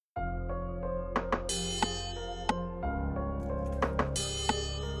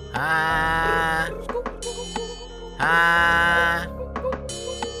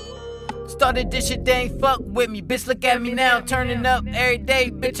Started this shit, they ain't fuck with me. Bitch, look at me now, turning up every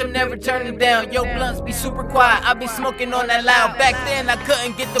day. Bitch, I'm never turning down. Yo, blunts be super quiet, I be smoking on that loud. Back then, I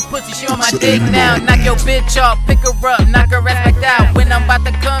couldn't get the pussy, she on my dick now. Knock your bitch off, pick her up, knock her ass back out. When I'm about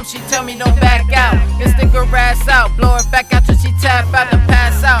to come, she tell me don't back out. Then stick her ass out, blow her back out till she tap out and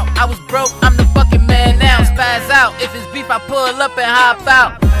pass out. I was broke, I'm the fucking man now. Spaz out, if it's beef, I pull up and hop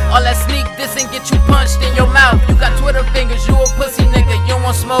out. All that sneak diss and get you punched in your mouth. You got Twitter fingers, you a pussy nigga, you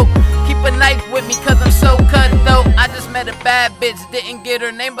won't smoke. Keep a knife with me cause I'm so cutthroat. I just met a bad bitch, didn't get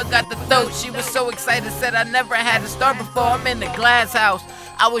her name but got the throat. She was so excited, said I never had a star before. I'm in the glass house,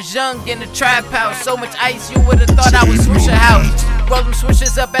 I was young in the trap house. So much ice, you would've thought I was Swisher House. Roll them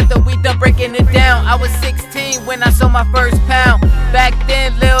swishers up after we done breaking it down. I was 16 when I sold my first pound. Back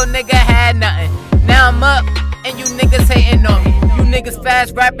then, lil' nigga had nothing. Now I'm up, and you niggas hating on me. You niggas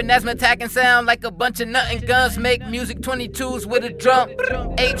fast rapping, that's my attacking sound like a bunch of nothing guns. Make music 22s with a drum.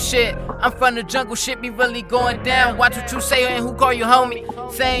 Ape shit, I'm from the jungle, shit be really going down. Watch what you say and who call you homie.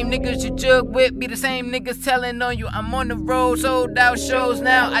 Same niggas you jug with, be the same niggas telling on you. I'm on the road, sold out shows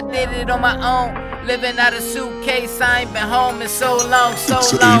now. I did it on my own, living out a suitcase. I ain't been home in so long.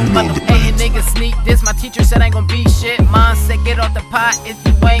 Mother-hating niggas sneak this. My teacher said I ain't gon' be shit. Mom said get off the pot if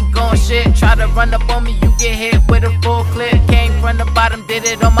you ain't gon' shit. Try to run up on me, you get hit with a full clip. Came from the bottom, did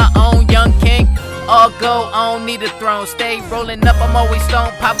it on my own, young king. All go, I don't need a throne. Stay rolling up, I'm always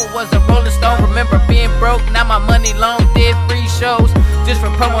stone. Papa was a rolling stone. Remember being broke, now my money long. Did free shows just for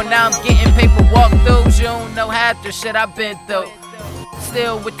promo, now I'm getting paid for walkthroughs. You don't know half the shit I've been through.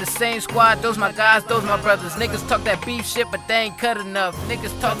 Still with the same squad, those my guys, those my brothers. Niggas talk that beef shit, but they ain't cut enough.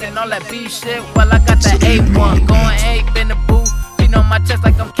 Niggas talking all that beef shit, well I got that A1. Going ape in the booth, beating on my chest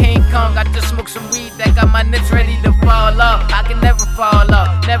like I'm King Kong. I just smoked some weed that got my nips ready to fall off. I can never fall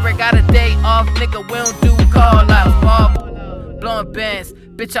off, never got a day off. Nigga, we don't do call outs. Blowing bands,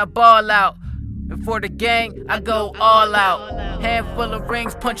 bitch I ball out. And for the gang, I go all out. Handful of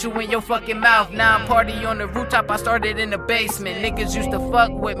rings, punch you in your fucking mouth. Now I'm party on the rooftop, I started in the basement. Niggas used to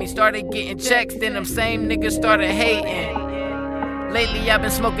fuck with me, started getting checks. Then them same niggas started hating. Lately I've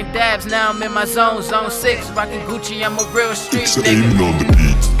been smoking dabs, now I'm in my zone 6. Rockin' Gucci, I'm a real street nigga.